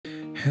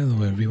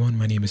Hello everyone,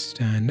 my name is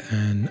Stan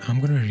and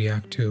I'm going to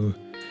react to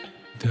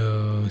the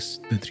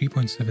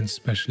 3.7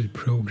 special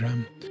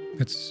program.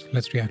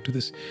 Let's react to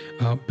this.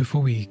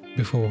 Before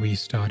we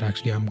start,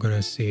 actually I'm going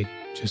to say,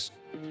 just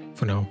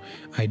for now,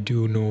 I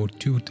do know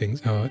two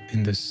things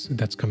in this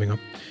that's coming up.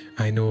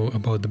 I know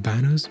about the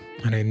banners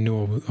and I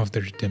know of the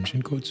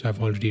redemption codes. So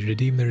I've already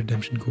redeemed the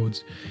redemption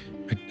codes.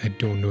 I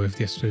don't know if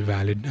they're still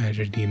valid. I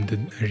redeemed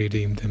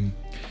them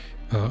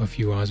a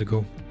few hours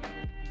ago.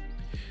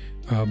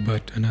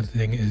 But another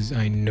thing is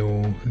I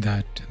know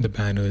that the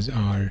banners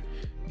are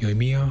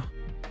YOIMIYA,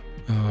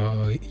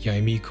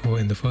 Yaimiko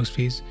in the first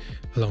phase,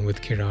 along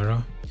with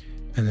Kirara.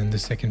 And then the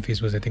second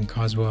phase was, I think,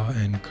 Kazuha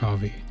and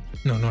Kave.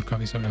 No, not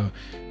Kave, sorry,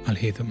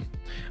 Alhaitham.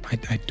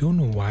 I don't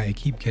know why I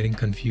keep getting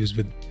confused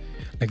with,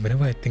 like,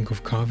 whenever I think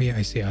of Kave,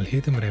 I say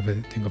Alhaitham. Whenever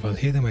I think of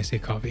Alhaitham, I say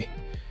Kave.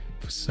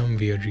 For some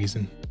weird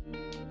reason.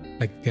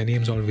 Like, their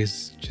names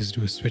always just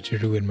do a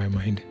switcheroo in my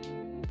mind.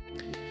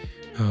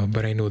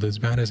 But I know those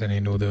banners and I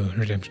know the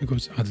redemption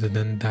codes. Other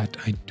than that,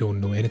 I don't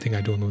know anything.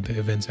 I don't know the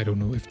events. I don't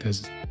know if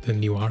there's the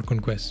new Archon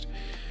quest.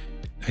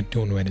 I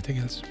don't know anything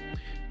else.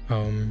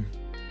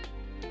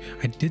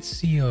 I did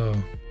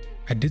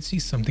see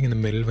something in the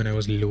middle when I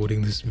was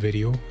loading this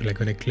video. Like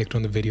when I clicked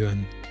on the video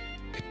and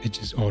it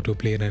just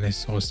auto-played and I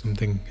saw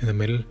something in the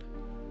middle.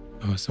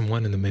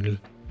 Someone in the middle.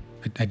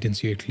 I didn't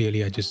see it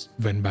clearly. I just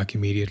went back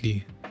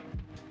immediately.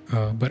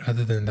 But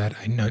other than that,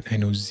 I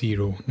know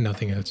zero,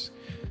 nothing else.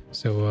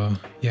 So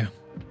yeah,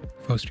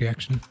 first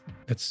reaction.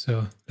 Let's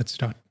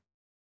start.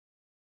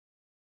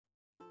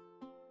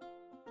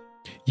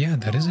 Yeah,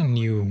 that is a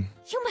new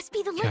You must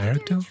be the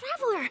character. legendary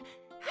traveler.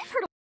 I've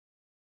heard.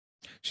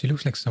 She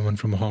looks like someone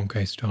from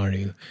Honkai Star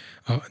Rail.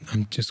 I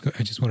just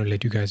want to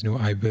let you guys know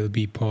I will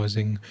be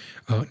pausing,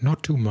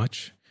 not too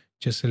much,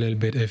 just a little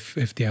bit if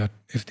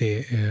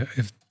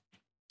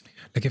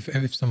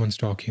someone's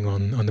talking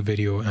on the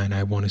video and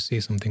I want to say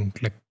something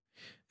like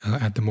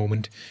at the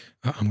moment,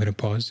 I'm gonna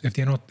pause. If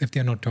no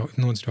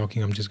one's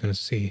talking, I'm just gonna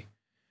say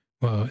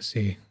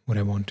what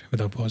I want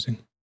without pausing.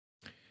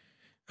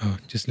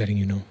 Just letting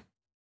you know.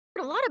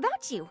 A lot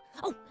about you.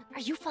 Oh, are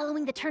you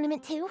following the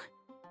tournament too?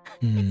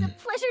 It's a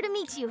pleasure to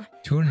meet you.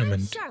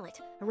 Tournament. I'm Charlotte,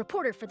 a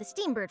reporter for the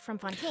Steambird from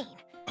Fontaine.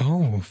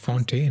 Oh,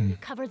 Fontaine.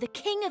 Cover the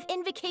King of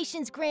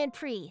Invocations Grand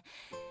Prix.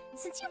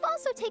 Since you've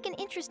also taken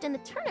interest in the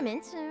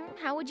tournament,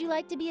 how would you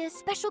like to be a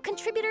special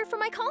contributor for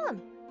my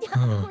column?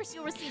 Of course,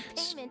 you'll receive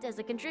payment as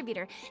a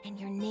contributor, and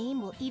your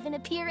name will even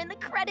appear in the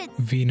credits.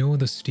 We know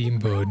the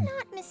Steambird. I'm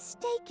not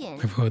mistaken.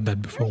 I've heard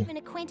that before. You're even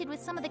acquainted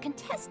with some of the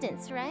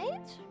contestants,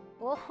 right?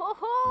 Oh ho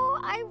ho!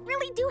 I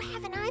really do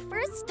have an eye for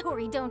a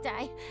story, don't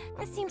I?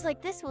 It seems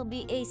like this will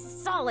be a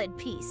solid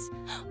piece.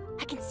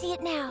 I can see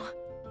it now.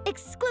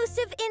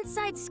 Exclusive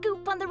inside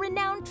scoop on the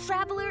renowned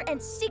traveler and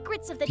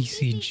secrets of the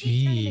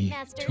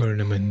TCG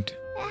tournament.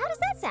 How does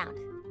that sound?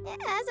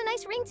 It has a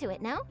nice ring to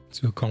it, no?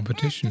 It's a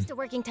competition. Just a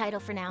working title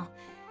for now.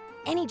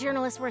 Any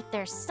journalist worth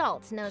their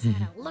salt knows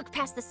how to look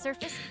past the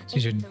surface.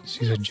 She's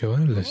a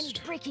journalist.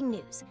 Any breaking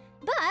news.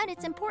 But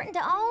it's important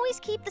to always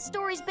keep the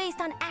stories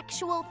based on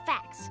actual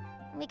facts.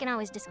 We can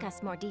always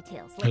discuss more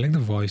details later. I like the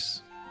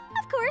voice.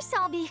 Of course,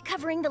 I'll be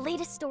covering the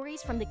latest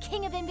stories from the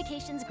King of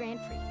Invocations Grand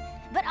Prix.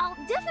 But I'll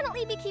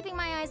definitely be keeping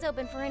my eyes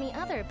open for any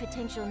other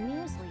potential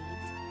news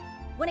leads.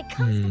 When it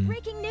comes to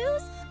breaking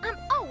news, I'm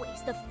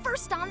always the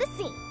first on the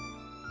scene.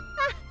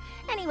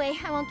 Anyway,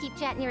 I won't keep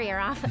chatting your ear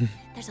off.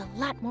 There's a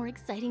lot more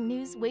exciting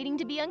news waiting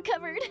to be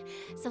uncovered.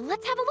 So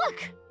let's have a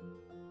look.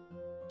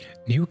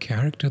 New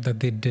character that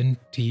they didn't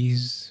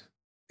tease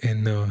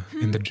in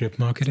the drip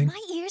marketing. Do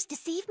my ears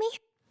deceive me?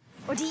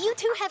 Or do you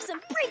two have some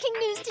breaking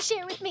news to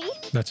share with me?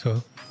 That's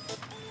her.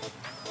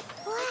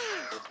 Wow.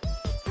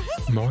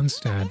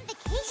 Mondstadt.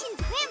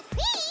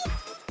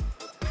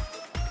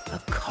 A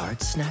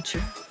card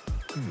snatcher?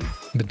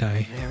 The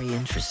die. Very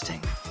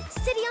interesting.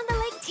 City on the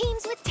Lake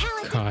teams with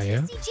talent Kaya.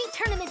 in TCG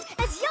tournament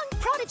as young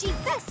prodigy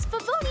Bess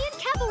Favonian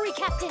cavalry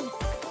captain.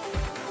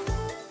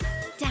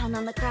 Down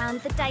on the ground,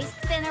 the dice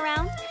spin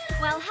around,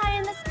 while high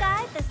in the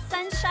sky, the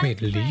sun shines.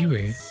 Wait,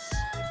 leeway.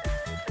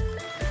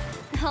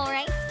 All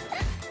right.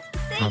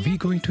 Are we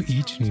going to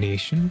each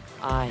nation?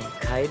 I,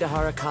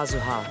 Kaedahara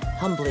Kazuha,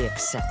 humbly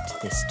accept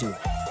this duel.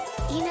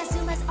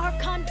 Inazuma's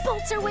Archon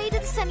bolts her way to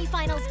the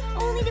semifinals,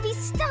 only to be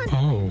stunned by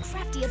Oh. a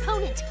crafty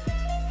opponent.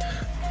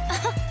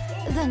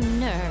 The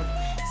nerve.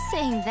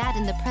 Saying that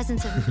in the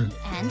presence of me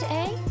and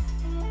A?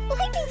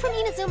 Lightning from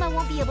Inazuma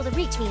won't be able to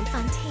reach me in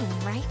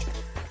Fontaine, right?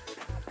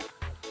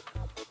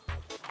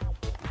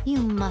 You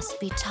must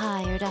be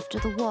tired after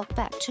the walk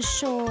back to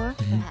shore.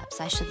 Perhaps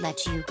I should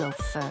let you go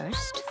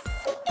first.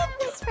 If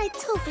Miss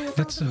Wright's over,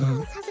 That's, the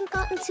walls hasn't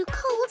gotten too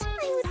cold,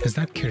 I would... Is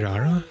that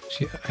Kirara?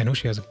 I know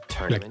she has a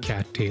Tournament?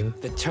 cat tail.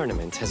 The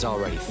tournament has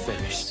already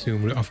finished.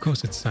 Assume, of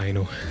course it's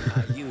Sino.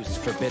 I used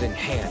Forbidden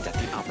Hand at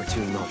the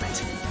opportune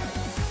moment.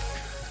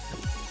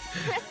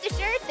 Rest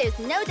assured, there's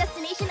no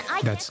destination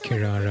I That's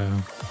can't select.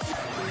 Kirara.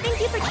 Thank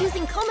you for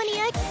choosing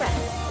Komania Express.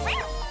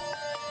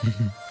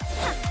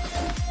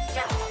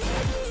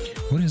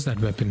 What is that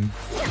weapon?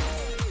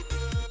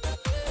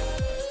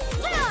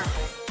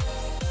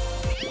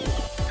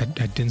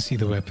 didn't see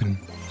the weapon.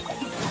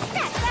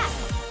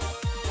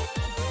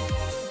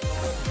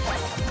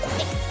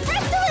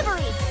 Express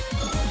delivery!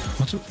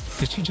 Also,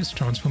 did she just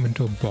transform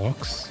into a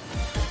box?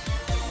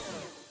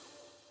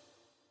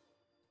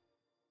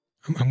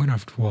 I'm gonna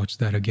have to watch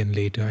that again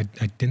later.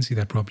 I didn't see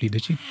that properly.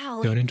 Did she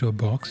Wow. turn into a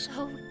box?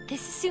 So,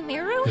 this is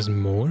Sumeru? There's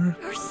more?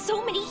 There are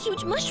so many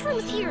huge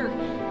mushrooms here!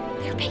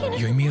 They're paying us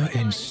YOIMIYA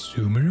and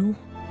Sumeru?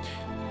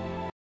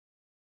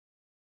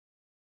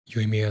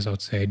 YOIMIYA's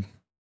outside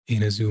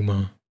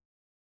Inazuma.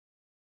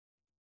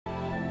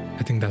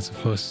 I think that's the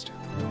first.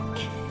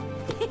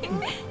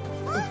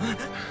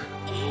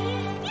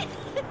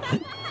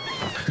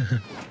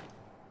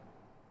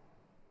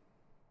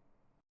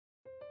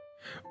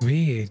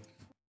 Wait,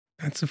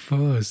 that's the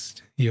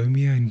first.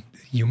 YOIMIYA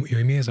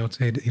is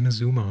outside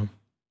Inazuma.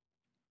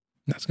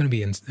 That's gonna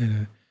be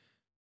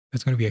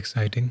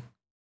exciting.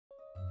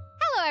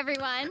 Hello,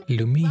 everyone.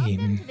 LOOKIN.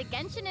 Welcome to the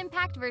Genshin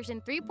Impact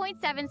version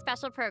 3.7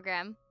 special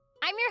program.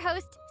 I'm your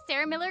host,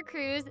 Sarah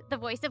Miller-Cruz, the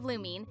voice of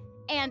LOOKIN,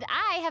 and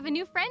I have a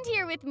new friend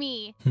here with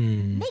me.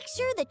 Make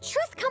sure the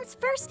truth comes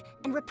first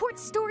and report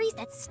stories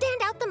that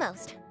stand out the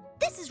most.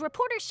 This is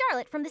reporter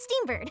Charlotte from the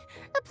Steambird.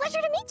 A pleasure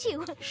to meet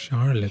you.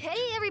 Charlotte.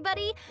 Hey,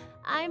 everybody.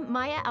 I'm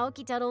Maya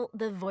Aokitaro,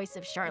 the voice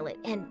of Charlotte.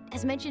 And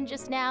as mentioned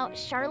just now,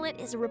 Charlotte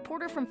is a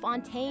reporter from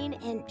Fontaine,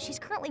 and she's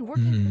currently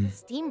working for the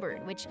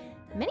Steambird, which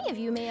many of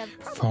you may have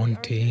probably already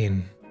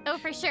Fontaine. Oh,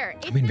 for sure.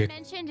 It's mean, been we're-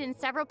 mentioned in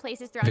several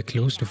places throughout we're the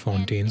close to media, and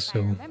Fontaine, if so-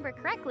 I remember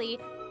correctly,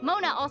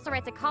 Mona also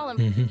writes a column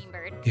for the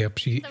Steambird. Yep,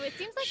 she So it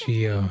seems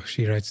like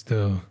she writes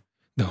the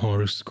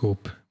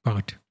horoscope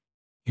part.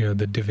 You know,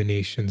 the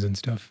divinations and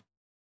stuff.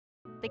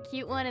 the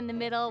cute one in the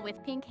middle with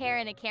pink hair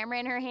and a camera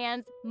in her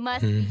hands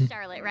must be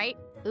Charlotte, right?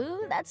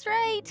 Ooh, that's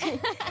right.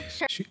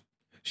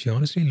 She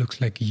honestly looks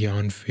like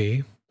Yan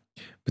Fei,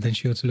 but then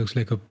she also looks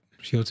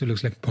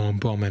like Pom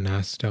Pom and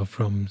Asta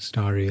from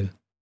Star Rail.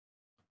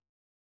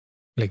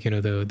 Like, you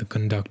know, the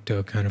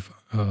conductor kind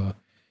of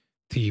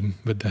theme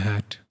with the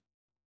hat.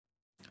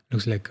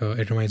 Looks like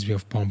it reminds me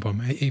of Pom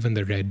Pom. Even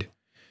the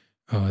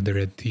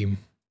red theme.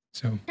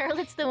 So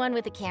Charlotte's the one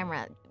with the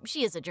camera.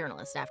 She is a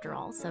journalist, after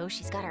all, so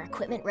she's got her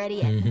equipment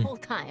ready at all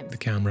times. the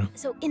camera.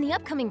 So in the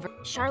upcoming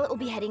Charlotte will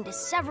be heading to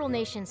several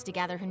nations to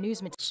gather her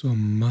news material. So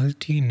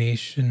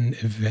multi-nation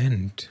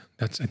event.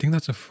 I think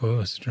that's a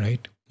first,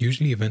 right?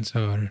 Usually events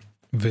are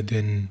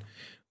within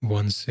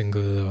one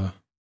single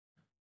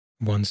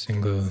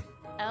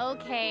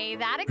Okay,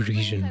 that explains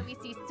region. why we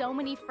see so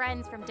many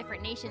friends from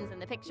different nations in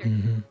the picture.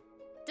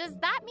 Does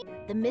that mean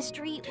The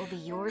mystery will be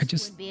yours I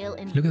just- to unveil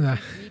in look at that.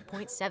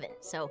 3.7.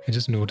 So I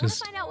just if you want to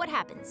noticed. find out what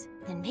happens,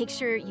 then make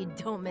sure you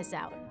don't miss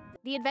out.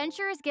 the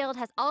Adventurers Guild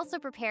has also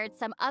prepared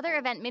some other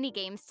event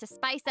minigames to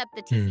spice up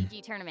the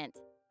TCG tournament?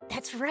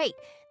 That's right.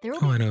 There will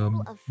Oh, be a and a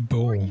total of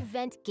 4 bow.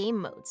 event game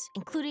modes,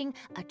 including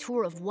a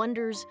tour of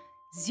wonders,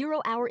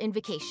 0-hour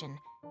invocation,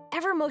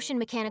 ever motion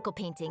mechanical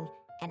painting,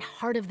 and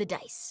Heart of the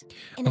Dice.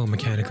 In the Oh, 20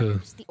 mechanical.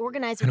 hours, the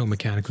organizers I know assign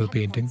mechanical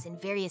painting. checkpoints in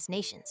various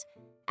nations.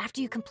 After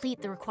you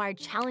complete the required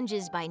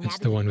challenges by It's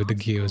navigating the one with the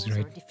gears, obstacles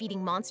or right?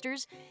 defeating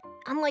monsters,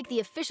 unlike the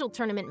official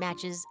tournament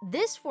matches,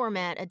 this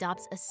format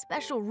adopts a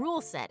special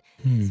rule set.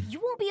 So you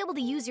won't be able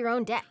to use your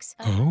own decks.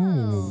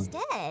 Oh.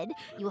 Instead,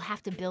 you'll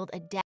have to build a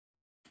deck.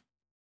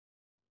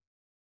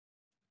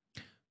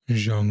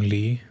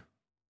 Zhongli.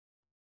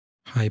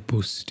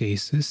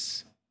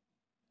 Hypostasis.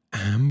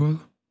 Amber.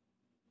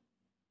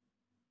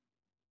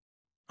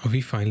 Are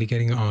we finally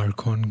getting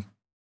Archon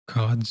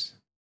cards?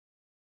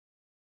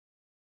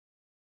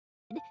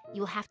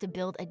 You'll have to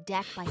build a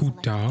deck by Hu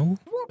selecting. Tao?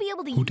 You won't be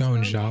able to Hu use Tao your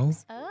and own Zhao?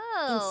 decks.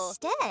 Oh.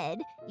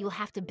 Instead, you'll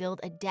have to build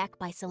a deck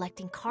by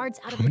selecting cards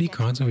out of How the many decks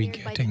cards are we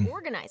prepared by getting? the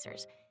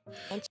organizers.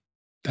 And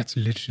That's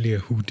literally a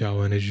Hu Tao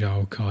and a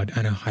Zhao card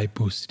and a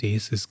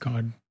Hypostasis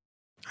card.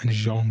 And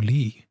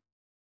Zhongli.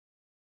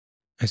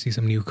 I see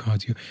some new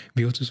cards here.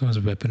 We also saw his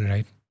weapon,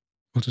 right?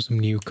 Also some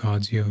new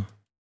cards here.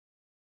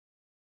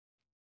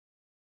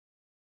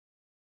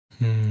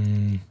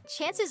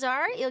 chances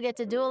are you'll get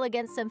to duel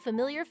against some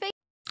familiar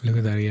Look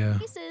at that, yeah.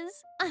 faces.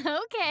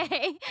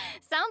 Okay,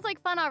 sounds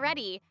like fun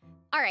already.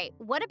 All right,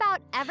 what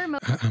about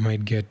I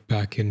might get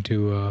back into,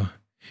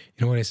 you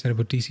know what I said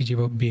about TCG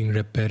about being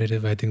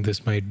repetitive? I think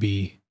this might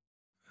be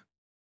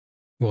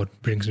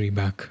what brings me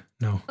back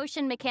now.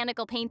 motion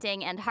mechanical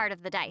painting and Heart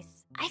of the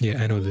Dice? Yeah,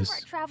 I know many of this. Our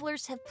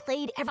travelers have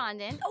played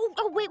Fondant.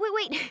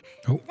 wait.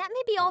 Oh. That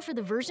may be all for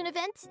the version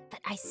event, but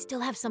I still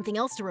have something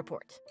else to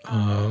report.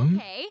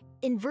 Okay.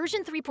 In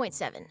version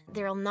 3.7,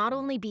 there'll not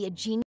only be a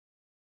genius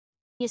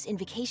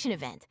invocation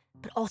event,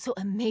 but also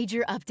a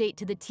major update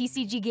to the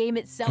TCG game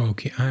itself.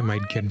 Okay, I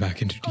might get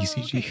back into Okay,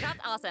 TCG. that's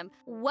awesome.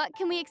 What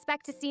can we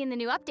expect to see in the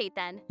new update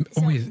then?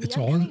 Oh, wait, in the it's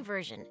all? upcoming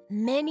version,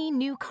 many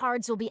new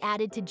cards will be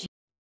added to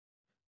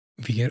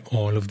We get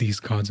all of these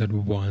cards at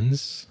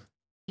once?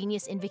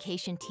 Genius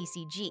Invocation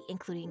TCG,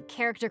 including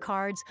character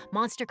cards,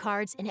 monster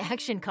cards, and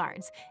action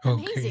cards.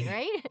 Okay. Amazing,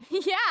 right?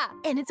 Yeah.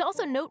 And it's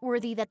also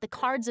noteworthy that the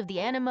cards of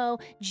the Animo,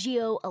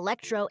 Geo,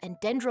 Electro, and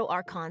Dendro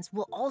Archons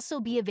will also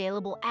be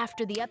available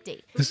after the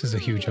update. This is a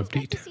huge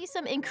Expect to update. see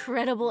some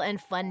incredible and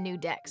fun new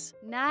decks.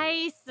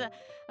 Nice.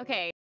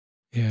 Okay.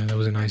 Yeah, that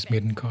was a nice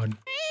maiden card.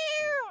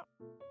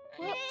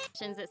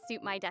 Options that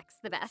suit my decks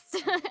the best.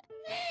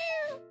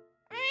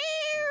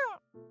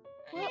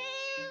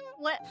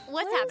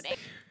 What's happening?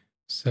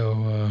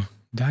 So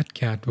that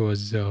cat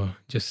was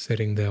just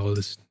sitting there all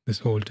this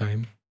whole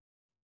time.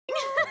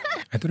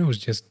 I thought it was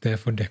just there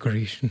for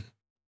decoration.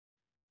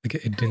 Like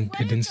it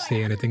didn't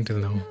say anything till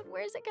now.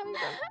 Where's it coming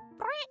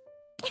from?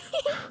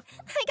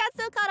 I got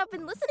so caught up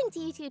in listening to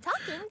you two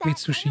talking that Wait,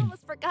 so I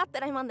almost forgot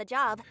that I'm on the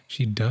job.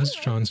 She does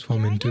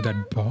transform into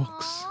that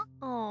box.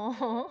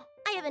 Oh.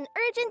 I have an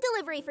urgent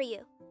delivery for you.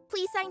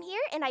 Please sign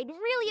here, and I'd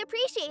really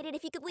appreciate it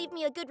if you could leave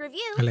me a good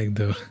review. I like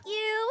the. Thank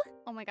you.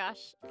 Oh my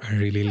gosh. I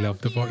really So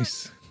love the cute.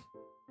 voice.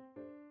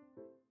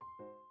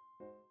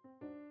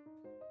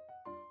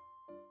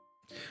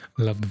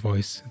 Love the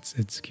voice.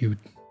 It's cute.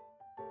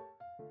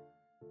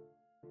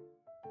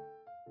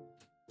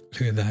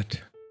 Look at that.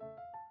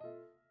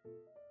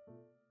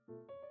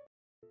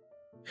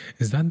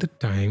 Is that the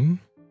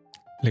time?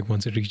 Like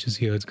once it reaches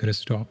here, it's gonna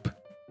stop.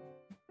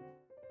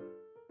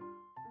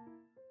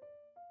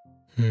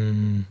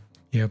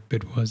 Yep,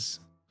 it was.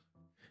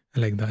 I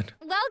like that.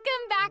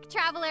 Welcome back,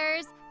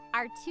 travelers.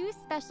 Our two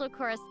special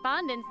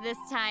correspondents this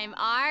time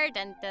are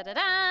dun da da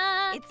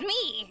da. It's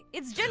me.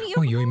 It's Jenny.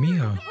 Oh,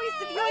 YOIMIYA. The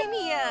voice of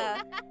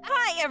YOIMIYA.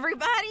 Hi,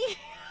 everybody.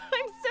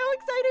 I'm so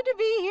excited to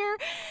be here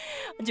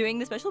doing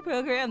the special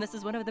program. This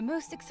is one of the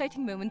most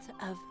exciting moments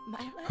of my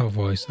life. Her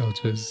voice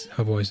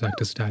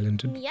actor's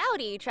talented.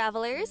 Meowdy,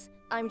 travelers.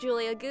 I'm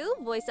Julia Gu,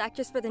 voice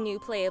actress for the new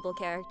playable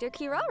character,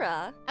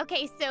 Kirara.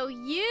 Okay, so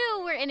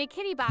you were in a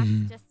kitty box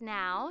just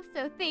now,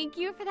 so thank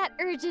you for that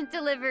urgent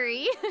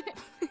delivery.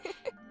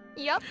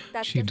 Yup,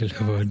 that's She just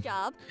Kirara's delivered.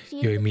 job. She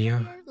is a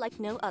YOIMIYA. warrior like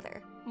no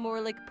other.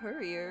 More like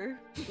Purrier.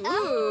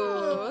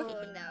 Ooh,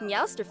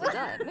 Meowster for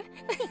done.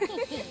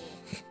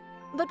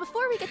 But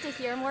before we get to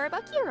hear more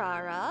about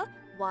Kirara,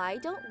 why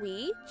don't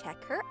we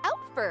check her out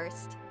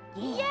first?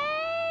 Yay!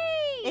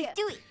 Let's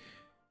do it!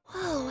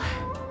 Whoa,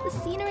 the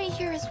scenery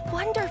here is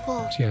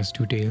wonderful. She has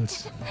two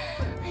tails.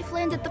 I've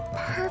landed the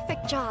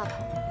perfect job.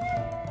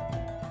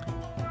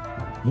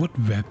 What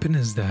weapon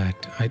is that?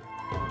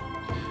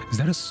 Is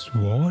that a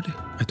sword?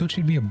 I thought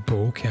she'd be a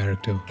bow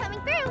character. Coming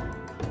through!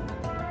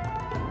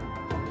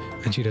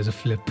 And she does a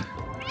flip.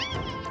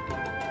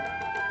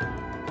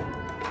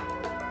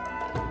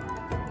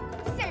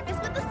 Service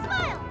with a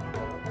smile!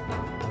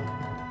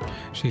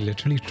 She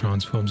literally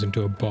transforms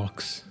into a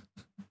box.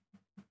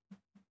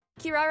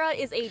 Kirara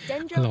is a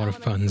Dendro A lot of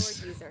element puns.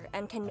 sword user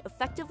and can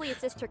effectively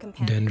assist her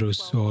companions Dendro while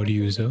sword also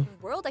user.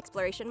 making world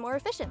exploration more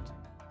efficient.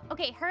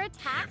 Okay, her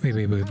attack.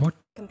 Wait, what?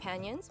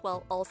 Companions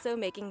while also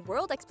making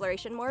world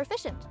exploration more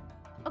efficient.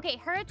 Okay,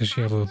 her attack. Does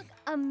she have a look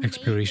amazing.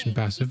 exploration She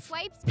passive?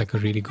 swipes Like a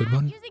just really good that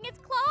one? Using its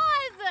claws.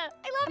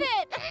 I love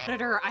it.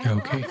 Predator.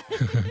 Okay.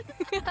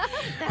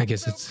 I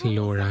guess it's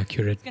lore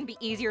accurate. It's gonna be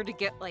easier to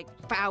get like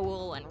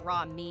fowl and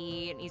raw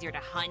meat and easier to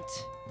hunt.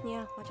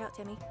 Yeah, watch out,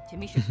 Timmy.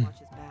 Timmy should watch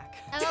his back.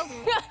 Oh,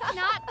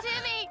 not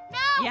Timmy.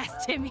 No.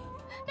 Yes, Timmy.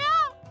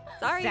 No.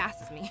 Sorry.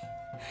 Sasses me.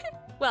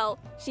 Well,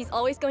 she's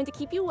always going to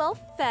keep you well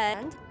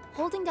fed.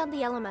 Holding down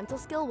the elemental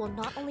skill will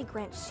not only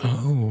grant shield,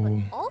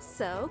 Oh, but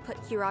also put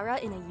Kirara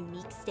in a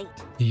unique state.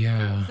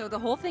 yeah. So the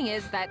whole thing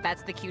is that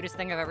that's the cutest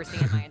thing I've ever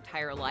seen in my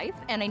entire life,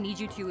 and I need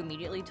you to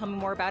immediately tell me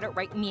more about it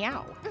right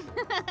meow.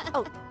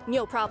 Oh,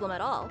 no problem at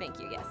all. Thank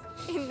you, yes.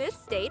 In this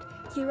state,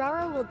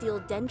 Kirara will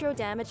deal dendro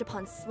damage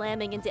upon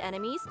slamming into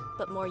enemies,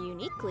 but more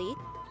uniquely,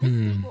 this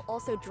state will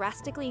also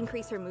drastically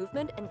increase her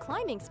movement and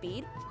climbing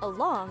speed,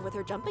 along with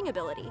her jumping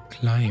ability.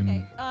 Climb.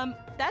 Okay,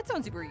 that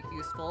sounds super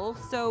useful.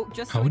 So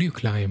just How do you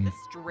climb? this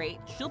straight,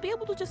 she'll be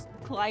able to just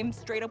climb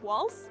straight up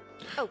walls?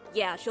 Oh,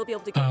 yeah, she'll be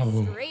able to go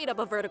Oh. straight up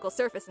a vertical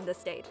surface in this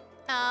state.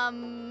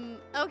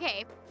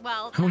 Okay.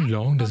 Well. How that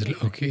long does it?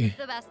 makes Okay,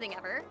 The best thing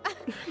ever.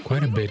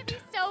 quite a It's bit.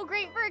 so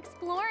great for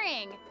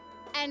exploring,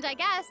 and I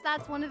guess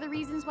that's one of the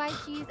reasons why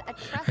she's a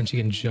trusted. And she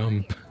can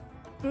jump.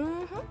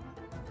 Mm-hmm.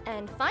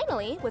 And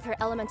finally, with her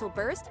elemental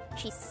burst,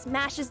 she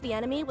smashes the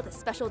enemy with a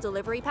special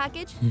delivery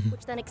package,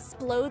 which then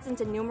explodes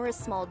into numerous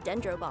small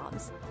dendro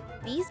bombs.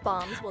 These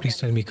bombs will Please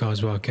then tell me explode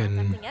Kazuha while can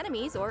affecting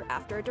enemies or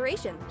after a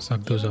duration,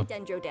 suck those dealing up.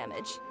 dendro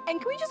damage. And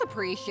can we just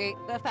appreciate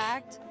the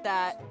fact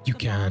that You the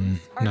can.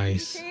 bombs are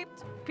Nice.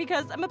 kitty-shaped?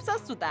 Because I'm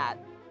obsessed with that.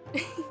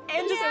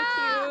 And Yeah.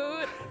 so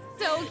cute.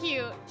 So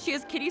cute. She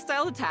has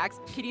kitty-style attacks,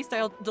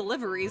 kitty-style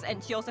deliveries,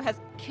 and she also has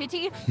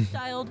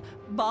kitty-styled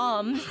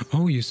bombs.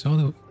 Oh, you saw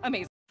the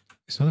Amazing.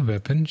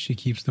 weapon? She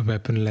keeps the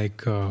weapon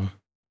like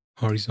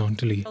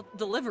horizontally.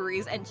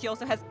 Deliveries, and she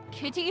also has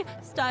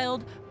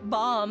kitty-styled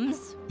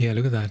bombs. Yeah,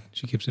 look at that.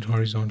 She keeps it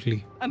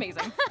horizontally.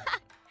 Amazing.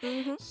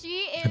 Mm-hmm. She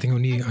is. I think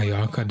only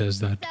adorable. Ayaka does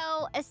that.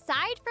 So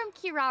aside from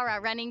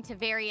Kirara running to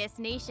various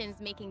nations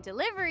making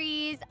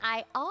deliveries,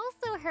 I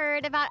also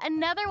heard about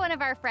another one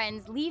of our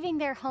friends leaving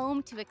their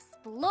home to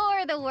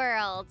explore the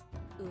world.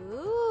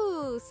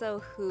 Ooh, so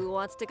who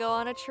wants to go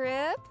on a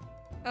trip?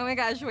 Oh my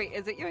gosh, wait,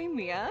 is it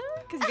YOIMIYA?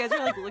 Because you guys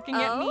are like looking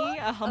at me,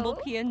 a humble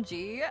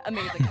PNG.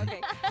 Amazing,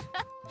 okay.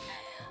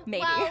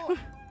 Maybe. Well,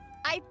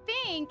 I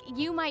think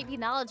you might be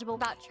knowledgeable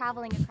about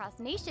traveling across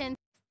nations.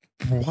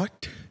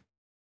 What?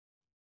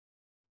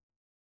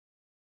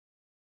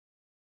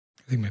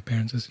 I think my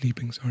parents are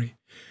sleeping, sorry.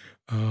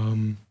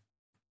 A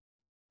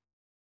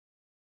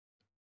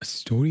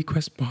story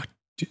quest part,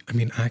 I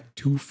mean Act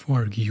 2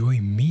 for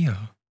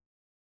YOIMIYA.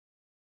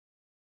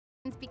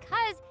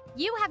 Because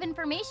you have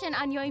information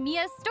on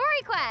YOIMIYA's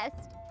story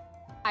quest.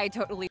 I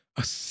totally...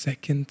 A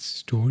second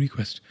story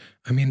quest.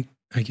 I mean,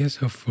 I guess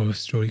her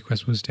first story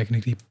quest was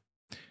technically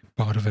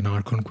part of an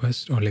Archon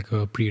quest or like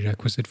a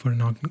prerequisite for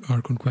an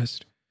Archon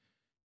quest.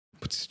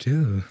 But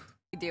still...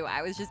 do.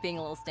 I was just being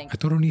a little stinky. I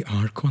thought only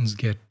Archons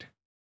get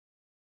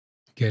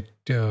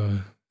a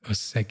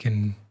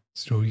second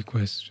story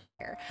quest.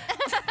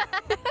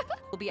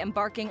 We'll be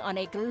embarking on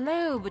a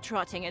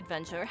globe-trotting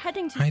adventure,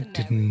 heading to I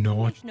did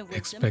not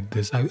expect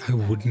this. I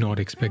would not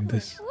expect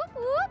this.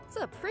 It's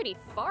a pretty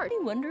fart.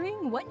 I'm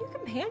wondering what new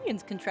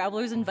companions can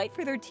travelers invite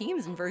for their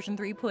teams in version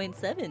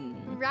 3.7?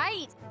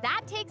 Right.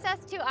 That takes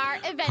us to our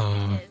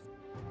event wishes.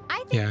 I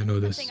think yeah, I know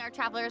this is this. something our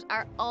travelers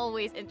are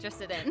always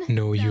interested in.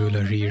 No, you'll for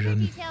rerun.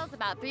 Details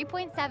about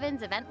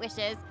 3.7's event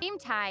wishes. Same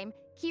time,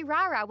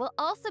 Kirara will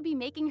also be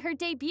making her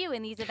debut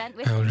in these event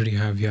wishes. I already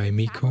have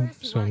YOIMIYA, Travelers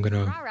who so I'm want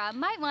gonna Kirara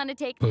might want to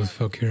take pull note.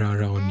 for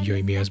Kirara on And the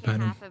YOIMIYA's second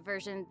banner. half of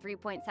version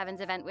 3.7's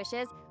event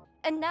wishes.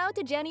 And now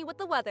to Jenny with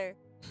the weather.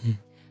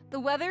 The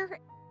weather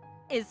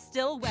is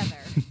still weather.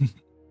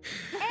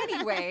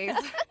 Anyways,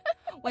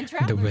 when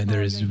travelers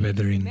weather is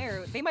weathering.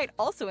 they might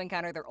also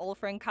encounter their old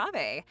friend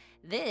Kaveh.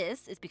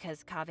 This is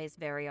because Kaveh's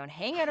very own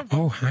hangout event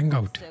Oh,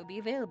 hangout. will also be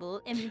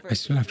available in I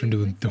still have to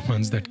do the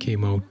ones that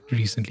came out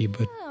recently,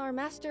 but Our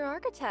master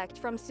architect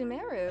from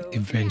Sumeru.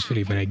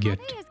 eventually when I get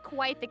Kaveh is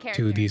quite the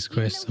character. to these even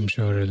quests, though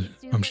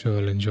I'm sure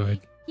I'll enjoy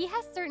it. He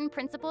has certain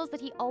principles that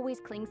he always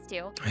clings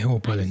to. I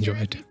hope I'll I'm enjoy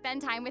sure it. If we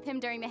spend time with him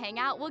during the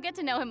hangout, we'll get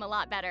to know him a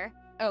lot better.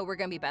 Oh, we're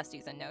gonna be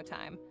besties in no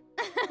time.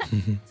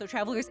 So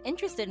travelers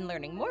interested in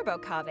learning more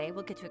about Kaveh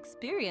will get to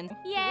experience.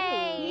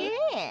 Yay!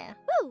 Yeah.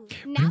 Woo!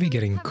 When are we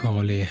getting we've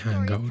covered Kale the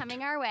stories hangout?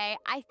 coming our way,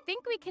 I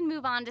think we can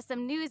move on to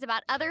some news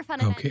about other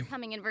fun Okay. events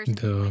coming in version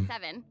The-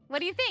 2.7. What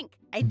do you think?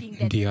 I think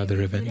that's The a other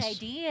good events.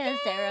 idea,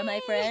 Sarah, my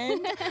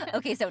friend.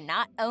 Okay, so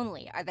not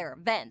only are there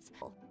events,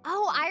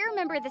 Oh, I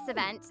remember this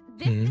event.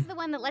 This is the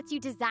one that lets you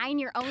design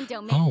your own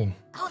domain.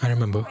 Oh, I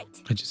remember.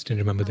 I just didn't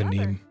remember the However,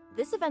 name.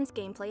 This event's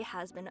gameplay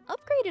has been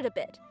upgraded a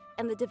bit,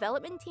 and the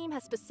development team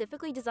has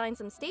specifically designed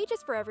some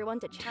stages for everyone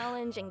to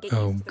challenge and get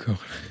Oh used to. god.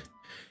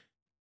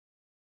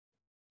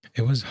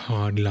 It was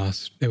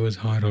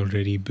hard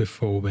already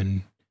before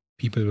when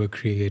people were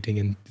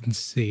creating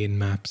insane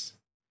maps.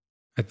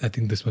 I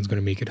think this one's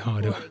gonna make it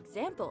harder. For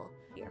example,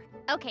 here.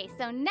 Okay,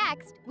 so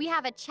next, we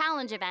have a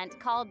challenge event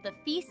called the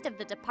Feast of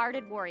the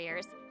Departed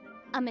Warriors.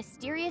 A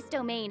mysterious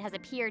domain has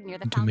appeared near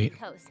the Fountain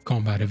Coast.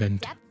 Combat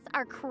event. Depths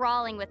are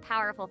crawling with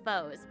powerful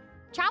foes.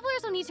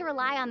 Travelers will need to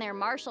rely on their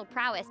martial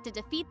prowess to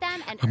defeat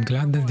them and I'm earn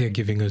glad that they're rewards.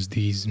 giving us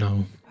these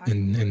now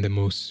in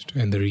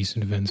the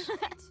recent events.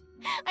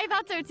 I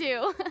thought so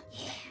too.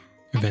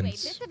 Anyway,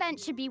 Events. this event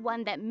should be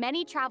one that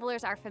many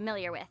travelers are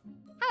familiar with.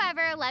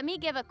 However, let me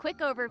give a quick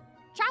overview.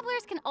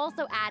 Travelers can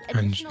also add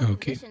additional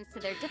okay. conditions to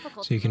their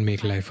difficulty. So you can make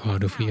profiles life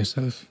harder for challenge,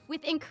 yourself.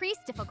 with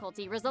increased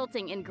difficulty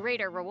resulting in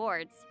greater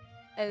rewards.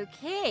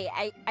 okay,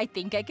 I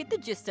think I get the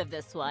gist of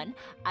this one.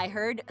 I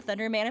heard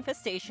Thunder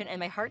Manifestation and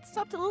my heart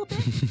stopped a little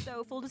bit,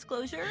 so full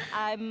disclosure,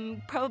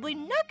 I'm probably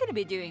not going to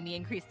be doing the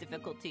increased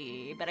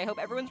difficulty, but I hope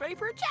everyone's ready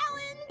for a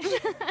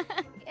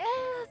challenge!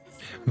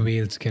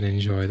 Whales can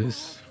enjoy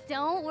this.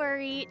 Don't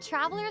worry,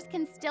 travelers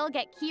can still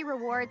get key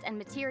rewards and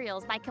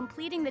materials by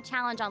completing the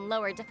challenge on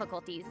lower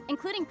difficulties,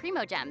 including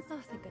Primo Gems. Oh,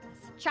 thank goodness.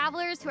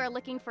 Travelers who are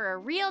looking for a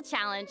real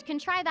challenge can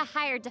try the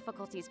higher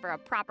difficulties for a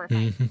proper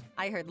fight.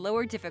 I heard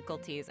lower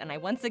difficulties, and I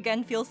once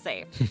again feel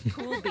safe.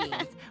 Cool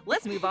beans.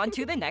 Let's move on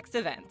to the next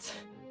event.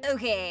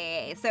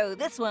 Okay, so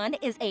this one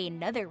is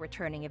another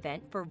returning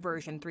event for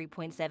version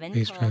 3.7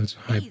 Phase called Trials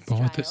Phase Trials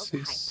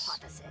Hypothesis.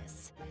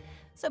 Hypothesis.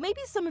 So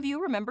maybe some of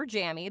you remember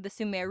Jamie, the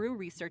Sumeru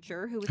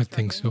researcher who was I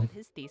think struggling so. with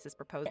his thesis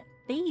proposal.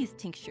 Phase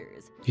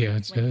tinctures. Yeah,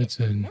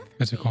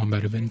 it's a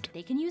combat event.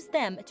 They can use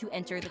them to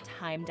enter the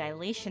time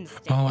dilation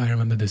state. Oh, I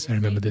remember this. I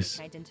remember They this.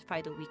 can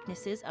identify the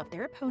weaknesses of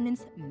their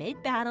opponents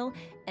mid-battle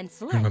and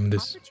select I remember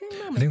this. opportune I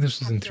moments think this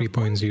to was in capture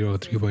 3.0 or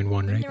weaknesses 3.1,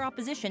 in right? their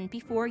opposition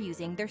before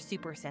using their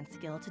super sense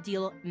skill to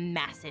deal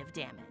massive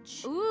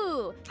damage.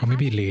 Ooh. Or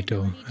maybe having the later.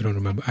 ability I don't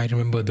remember. I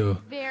remember the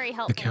Very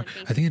helpful count.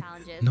 in I think it. facing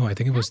challenges. No, I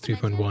think it was Not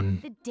to mention,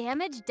 3.1. The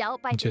damage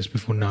dealt by Just the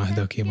before super Nahida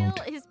sense came out.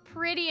 skill is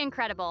pretty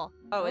incredible.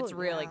 Oh, it's Oh,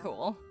 really yeah.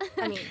 cool.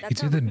 I mean, that's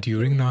It's either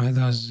during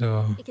Nahida's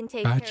it can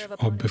take patch care of or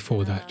opponents before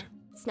in a that.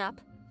 snap.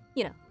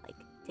 You know, like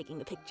taking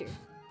a picture.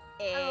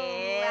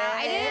 Oh, wow.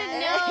 I didn't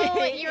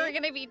know you were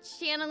gonna be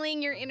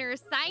channeling your inner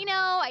Sino.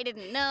 I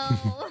didn't know.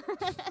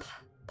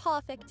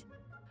 Perfect.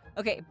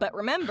 Okay, but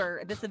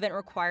remember, this event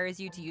requires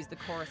you to use the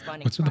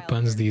corresponding. What's with the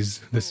puns? This.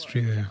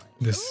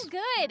 Ooh,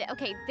 good.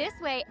 Okay, this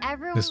way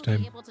everyone will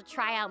be able to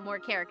try out more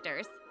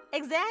characters.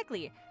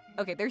 Exactly.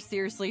 Okay, there's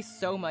seriously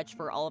so much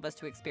for all of us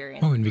to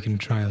experience. Oh, and we can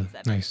trial.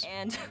 Nice.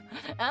 And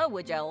oh,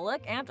 would you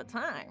look at the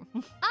time?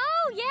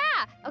 Oh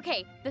yeah.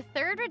 Okay, the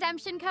third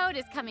redemption code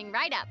is coming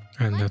right up.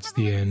 And that's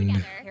the end.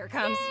 Here it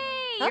comes.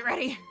 Yay! Get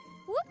ready.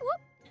 Whoop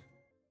whoop.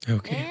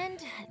 Okay. And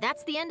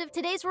that's the end of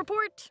today's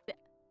report.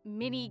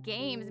 Mini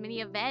games,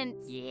 mini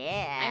events.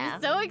 Yeah.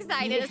 I'm so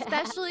excited,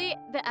 especially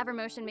the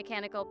Evermotion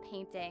mechanical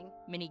painting.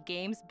 Mini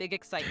games, big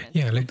excitement.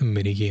 Yeah, I like the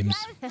mini games.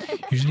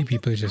 Usually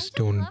people just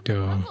don't.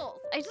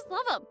 I just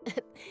love them.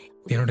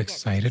 They're not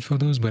excited for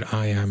those, but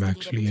I am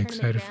actually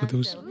excited for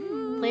those.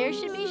 Players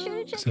should be sure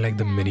to check. So I like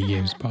the mini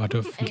games part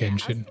of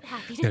Genshin.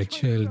 They're like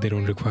chill. They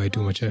don't require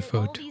too much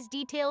effort. All these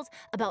details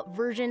about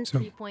version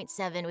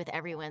 3.7 with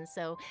everyone.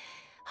 So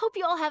hope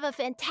you all have a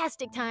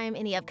fantastic time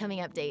in the upcoming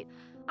update.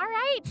 All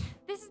right,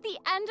 this is the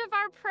end of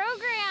our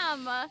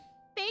program.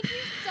 Thank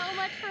you so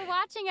much for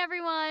watching,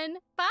 everyone.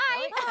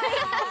 Bye.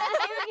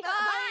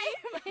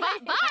 Bye.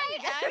 Bye,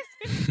 guys.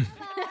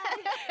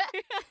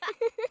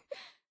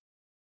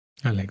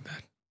 I like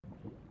that.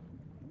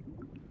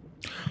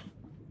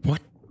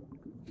 What?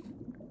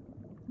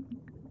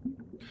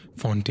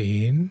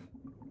 Fontaine?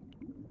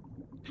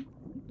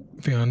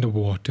 We're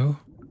underwater?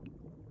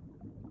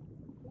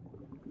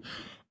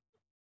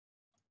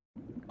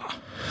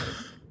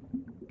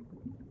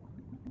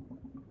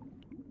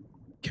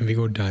 Can we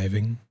go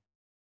diving?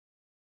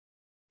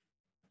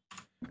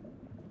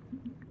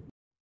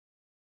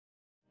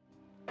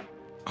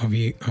 Are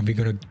we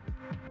gonna...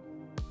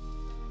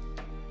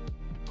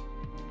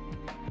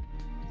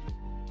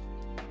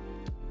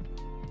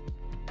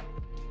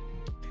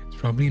 It's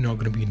probably not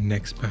gonna be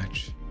next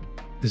patch.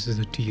 This is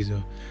a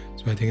teaser.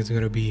 So I think it's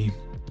gonna be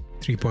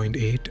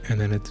 3.8 and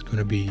then it's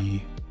gonna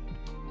be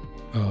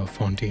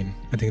Fontaine.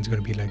 I think it's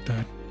gonna be like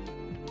that.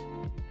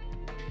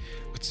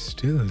 But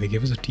still, they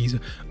gave us a teaser.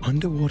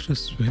 Underwater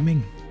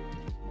swimming.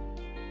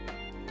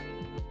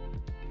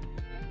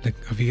 Like,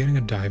 are we getting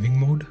a diving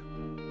mode?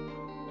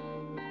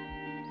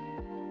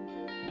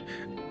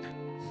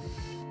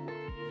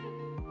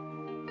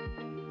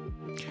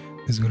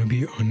 There's gonna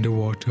be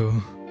underwater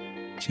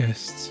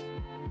chests.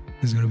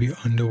 There's gonna be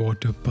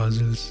underwater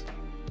puzzles.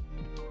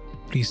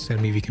 Please tell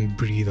me we can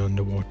breathe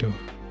underwater.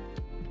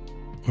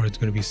 Or it's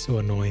gonna be so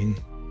annoying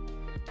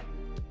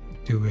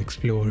to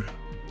explore.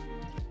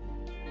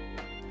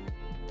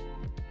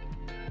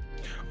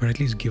 Or at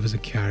least give us a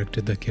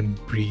character that can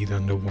breathe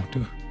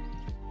underwater.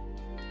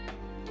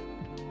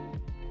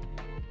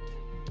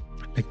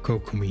 Like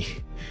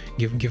Kokomi.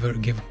 Give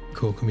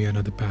Kokomi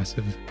another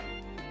passive.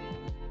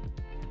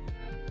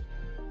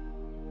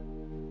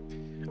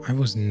 I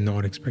was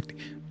not expecting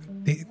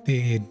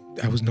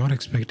I was not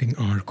expecting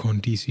Archon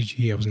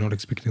TCG. I was not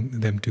expecting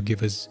them to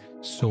give us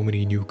so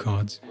many new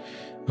cards.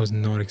 I was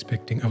not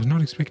expecting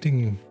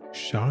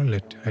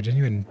Charlotte. They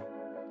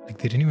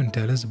didn't even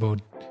tell us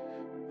about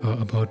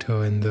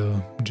her in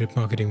the drip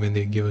marketing when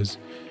they give us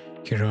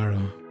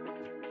Kirara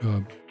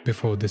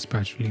before this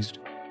patch released.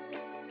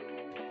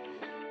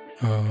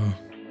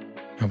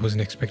 I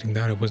wasn't expecting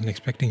that. I wasn't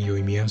expecting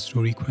YOIMIYA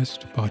Story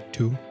Quest Part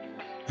 2,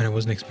 and I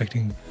wasn't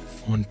expecting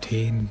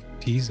Fontaine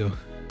teaser.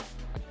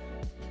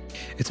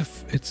 It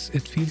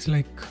feels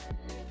like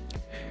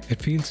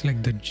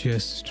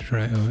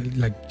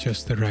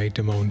just the right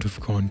amount of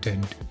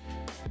content.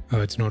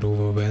 It's not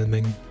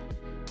overwhelming,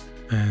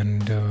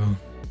 and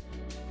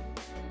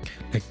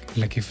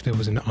like if there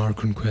was an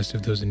Archon quest,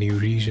 if there was a new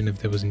region, if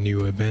there was a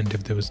new event,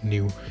 if there was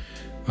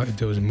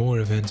more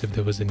events, if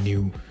there was a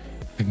new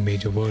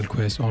major world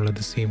quest all at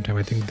the same time,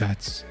 I think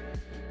that's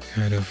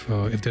kind of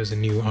if there's a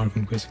new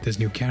Archon quest, if there's a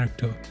new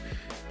character,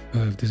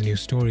 if there's a new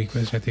story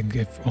quest, I think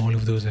if all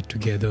of those are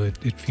together,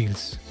 it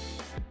feels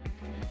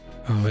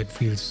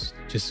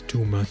just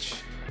too much,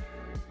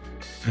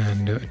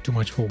 and too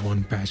much for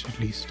one patch at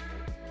least.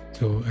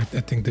 So I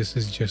think this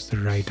is just the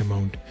right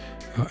amount,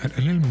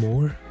 a little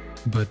more,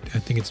 but I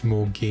think it's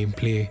more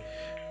gameplay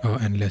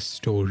and less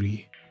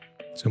story.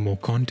 So more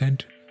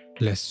content,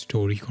 less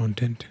story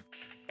content.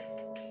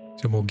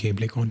 So more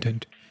gameplay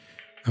content.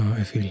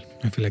 I feel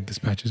like this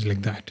patch is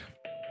like that,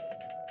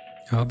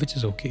 which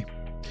is okay,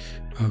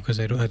 because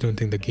I don't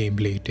think the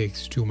gameplay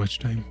takes too much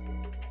time.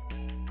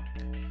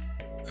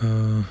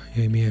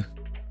 YOIMIYA.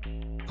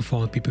 Of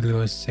all people, there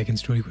was second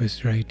story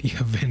quest, right?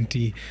 Yeah,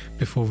 Venti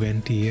before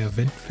Venti. Yeah,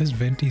 first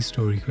Venti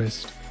story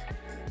quest.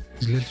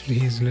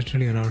 He's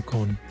literally an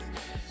Archon,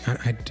 and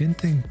I didn't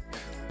think.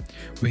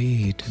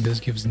 Wait, this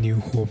gives new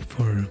hope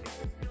for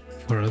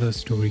other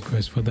story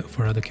quests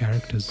for other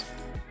characters.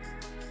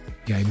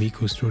 Yeah,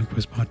 Miko Story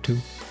Quest Part 2,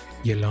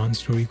 Yelan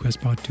Story Quest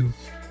Part 2,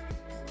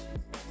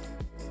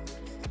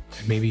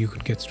 and maybe you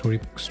could get Story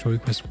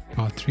Quest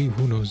Part 3,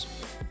 who knows.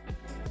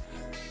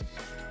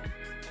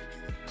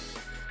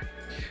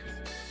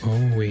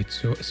 Oh wait,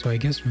 so I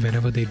guess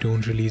whenever they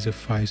don't release a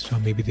 5-star,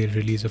 maybe they'll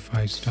release a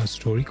 5-star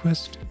story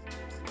quest.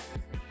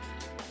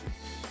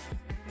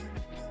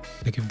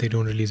 Like if they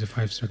don't release a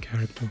 5-star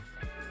character.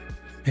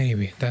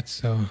 Anyway,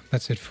 that's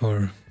it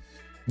for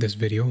this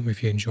video.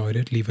 If you enjoyed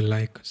it, leave a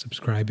like,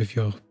 subscribe if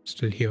you're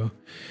still here,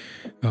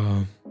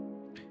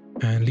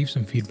 and leave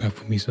some feedback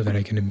for me so that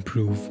I can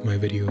improve my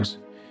videos.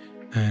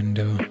 And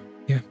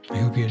yeah, I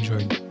hope you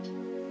enjoyed.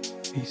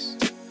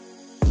 Peace.